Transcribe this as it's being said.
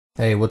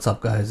Hey, what's up,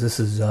 guys? This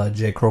is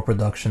J Crow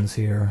Productions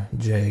here.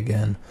 Jay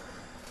again.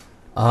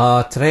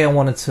 Today I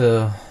wanted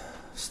to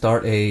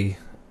start a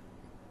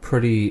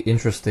pretty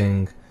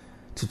interesting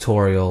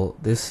tutorial.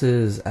 This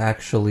is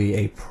actually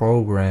a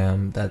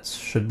program that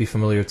should be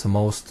familiar to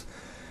most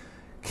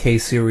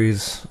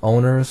K-Series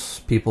owners,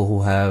 people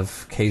who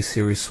have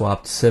K-Series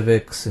swapped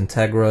Civics,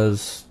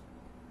 Integras,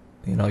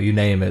 you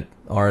name it,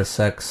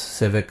 RSX,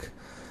 Civic.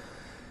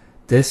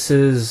 This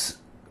is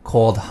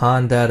called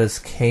Hondata's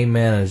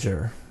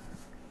K-Manager.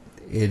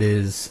 It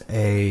is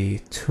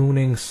a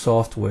tuning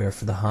software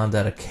for the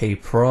Hondata K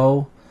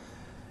Pro,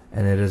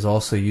 and it is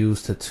also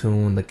used to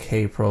tune the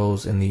K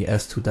Pros in the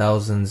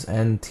S2000s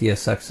and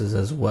TSXs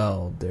as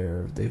well.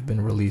 They've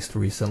been released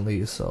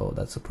recently, so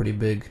that's a pretty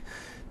big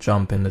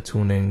jump in the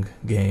tuning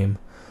game.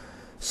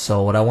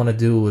 So what I want to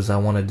do is I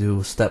want to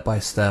do step by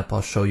step.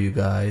 I'll show you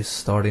guys,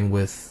 starting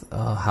with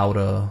how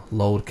to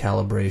load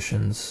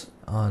calibrations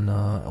on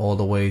all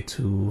the way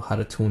to how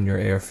to tune your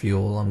air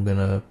fuel. I'm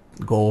gonna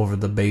go over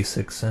the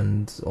basics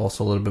and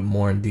also a little bit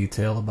more in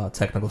detail about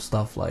technical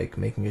stuff like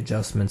making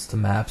adjustments to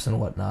maps and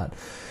whatnot.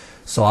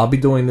 So I'll be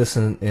doing this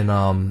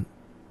in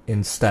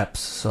steps,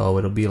 so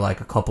it'll be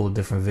like a couple of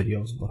different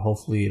videos, but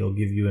hopefully it'll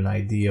give you an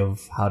idea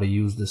of how to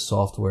use this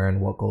software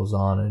and what goes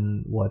on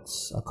and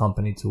what's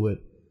accompanied to it.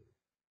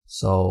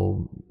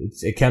 So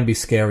it can be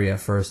scary at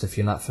first if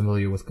you're not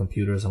familiar with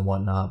computers and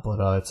whatnot, but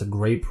it's a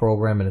great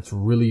program and it's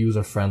really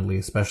user friendly,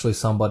 especially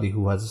somebody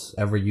who has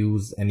ever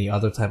used any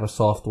other type of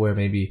software,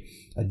 maybe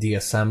a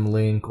DSM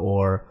link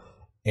or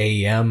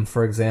AEM,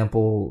 for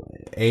example.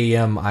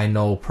 AEM, I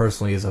know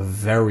personally, is a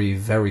very,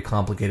 very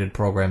complicated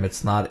program.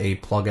 It's not a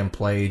plug and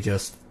play,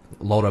 just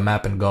load a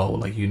map and go.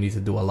 Like, you need to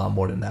do a lot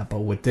more than that. But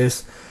with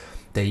this,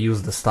 they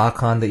use the stock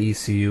Honda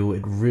ECU.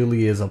 It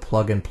really is a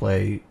plug and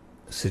play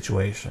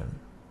situation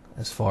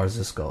as far as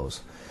this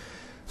goes.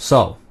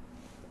 So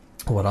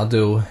what I'll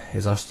do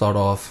is I'll start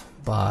off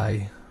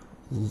by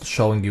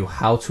showing you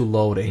how to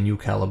load a new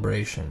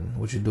calibration.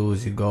 What you do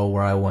is you go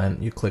where I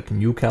went, you click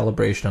new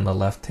calibration on the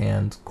left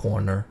hand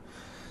corner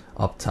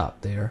up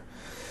top there,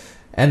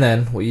 and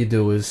then what you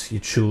do is you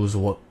choose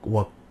what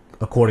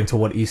according to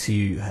what ECU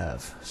you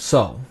have.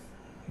 So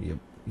you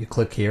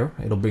click here,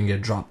 it'll bring you a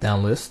drop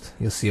down list.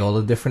 You'll see all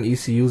the different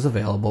ECUs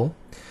available.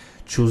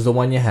 Choose the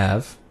one you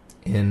have.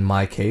 In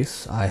my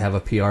case, I have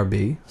a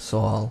PRB, so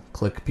I'll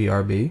click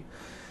PRB,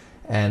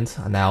 and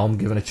now I'm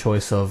given a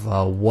choice of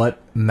what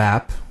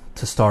map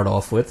to start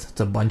off with. It's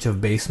a bunch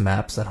of base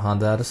maps that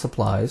Hondata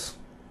supplies.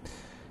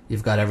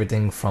 You've got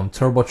everything from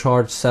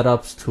turbocharged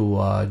setups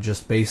to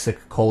just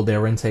basic cold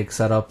air intake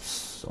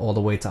setups, all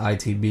the way to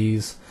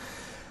ITBs.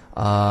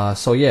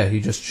 So yeah, you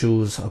just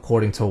choose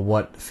according to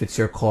what fits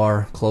your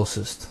car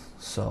closest.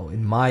 So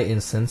in my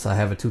instance, I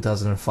have a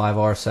 2005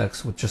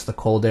 RSX with just a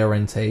cold air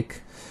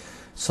intake.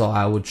 So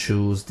I would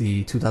choose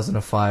the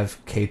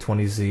 2005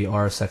 K20Z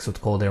RSX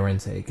with cold air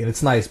intake. And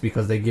it's nice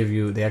because they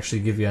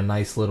actually give you a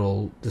nice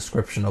little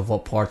description of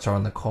what parts are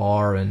on the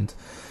car and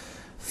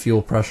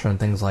fuel pressure and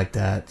things like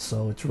that.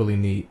 So it's really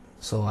neat.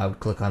 So I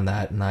would click on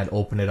that and I'd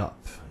open it up.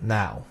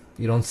 Now,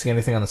 you don't see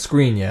anything on the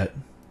screen yet.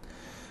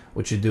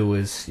 What you do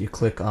is you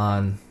click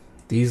on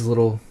these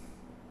little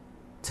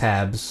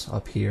tabs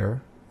up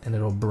here and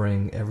it'll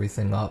bring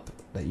everything up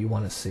that you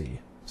want to see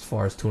as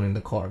far as tuning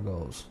the car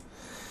goes.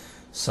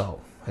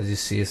 So, as you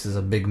see, this is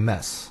a big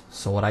mess.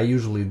 So what I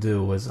usually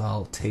do is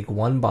I'll take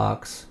one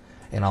box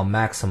and I'll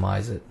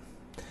maximize it.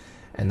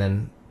 And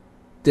then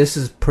this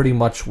is pretty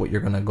much what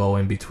you're going to go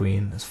in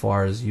between as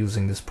far as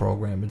using this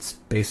program. It's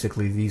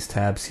basically these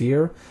tabs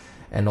here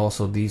and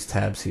also these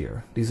tabs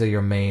here. These are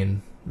your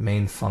main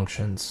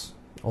functions.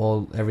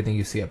 Everything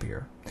you see up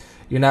here.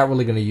 You're not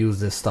really going to use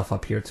this stuff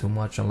up here too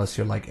much unless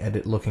you're like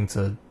looking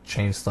to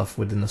change stuff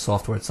within the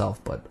software itself.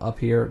 But up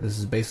here, this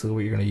is basically what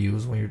you're going to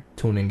use when you're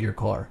tuning your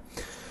car.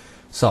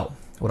 So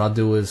what I'll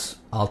do is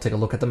I'll take a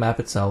look at the map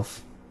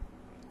itself.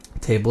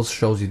 Tables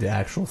shows you the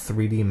actual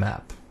 3D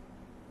map.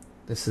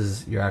 This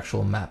is your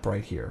actual map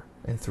right here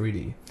in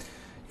 3D. You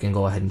can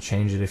go ahead and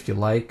change it if you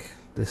like.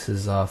 This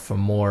is for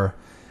more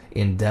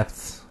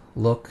in-depth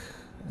look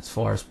as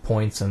far as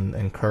points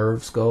and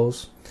curves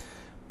goes.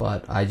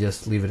 But I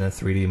just leave it in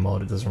 3D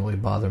mode. It doesn't really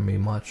bother me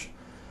much.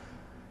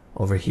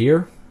 Over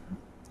here,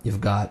 you've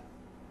got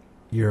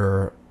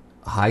your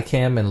high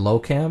cam and low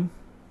cam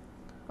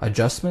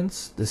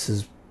adjustments. This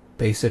is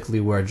basically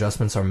where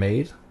adjustments are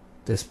made.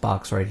 This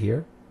box right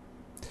here.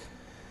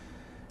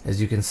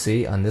 As you can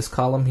see on this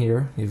column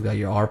here, you've got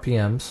your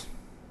RPMs.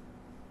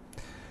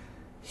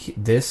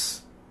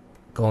 This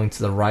going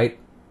to the right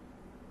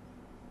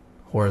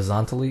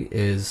horizontally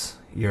is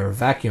your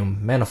vacuum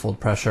manifold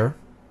pressure.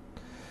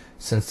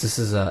 Since this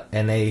is a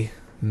NA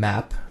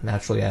map,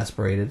 naturally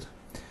aspirated,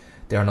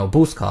 there are no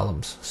boost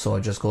columns, so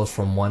it just goes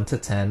from 1 to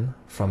 10,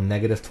 from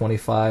negative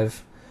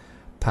 25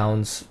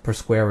 pounds per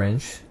square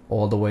inch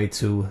all the way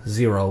to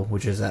 0,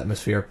 which is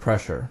atmospheric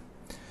pressure,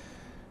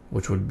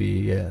 which would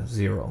be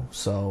 0.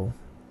 So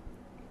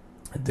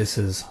this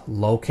is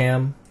low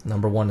cam.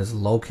 Number 1 is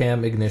low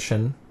cam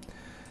ignition.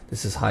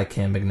 This is high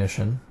cam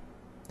ignition.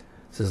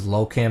 This is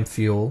low cam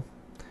fuel.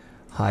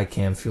 high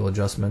cam fuel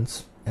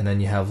adjustments, and then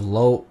you have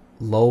low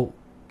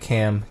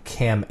cam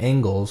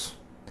angles,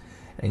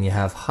 and you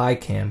have high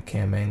cam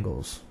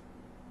angles.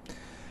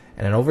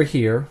 And then over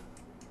here,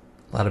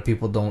 a lot of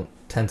people don't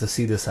tend to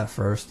see this at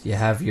first, you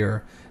have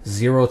your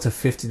 0 to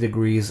 50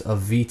 degrees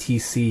of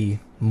VTC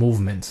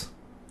movement.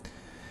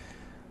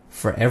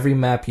 For every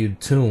map you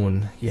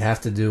tune, you have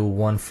to do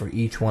one for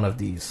each one of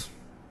these,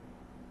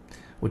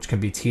 which can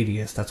be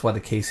tedious. That's why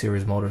the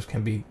K-series motors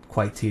can be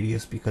quite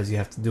tedious, because you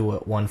have to do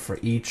it one for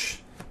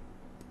each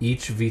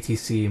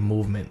VTC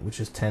movement, which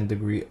is 10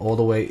 degree all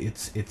the way.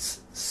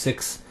 It's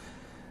 6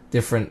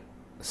 different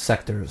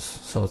sectors,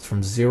 so it's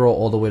from 0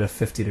 all the way to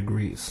 50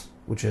 degrees,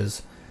 which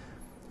is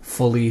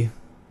fully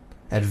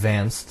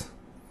advanced,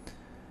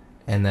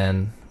 and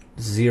then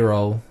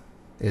 0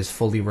 is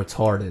fully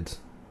retarded.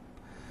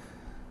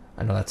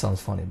 I know that sounds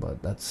funny,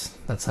 but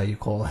that's how you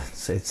call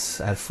it.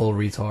 It's at full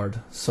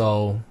retard.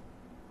 So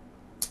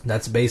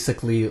that's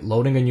basically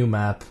loading a new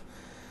map.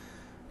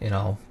 You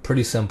know,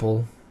 pretty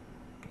simple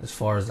as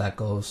far as that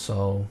goes.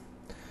 So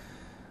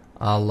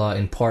I'll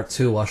in part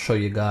 2 I'll show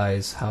you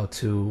guys how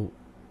to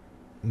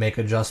make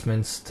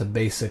adjustments to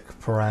basic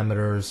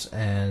parameters,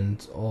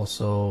 and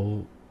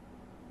also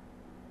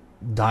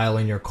dial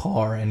in your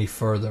car any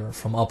further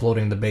from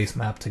uploading the base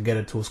map to get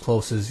it to as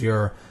close as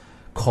your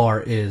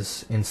car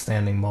is in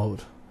standing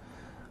mode.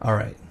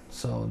 Alright,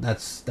 so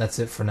that's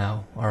it for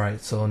now.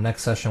 Alright, so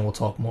next session we'll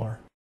talk more.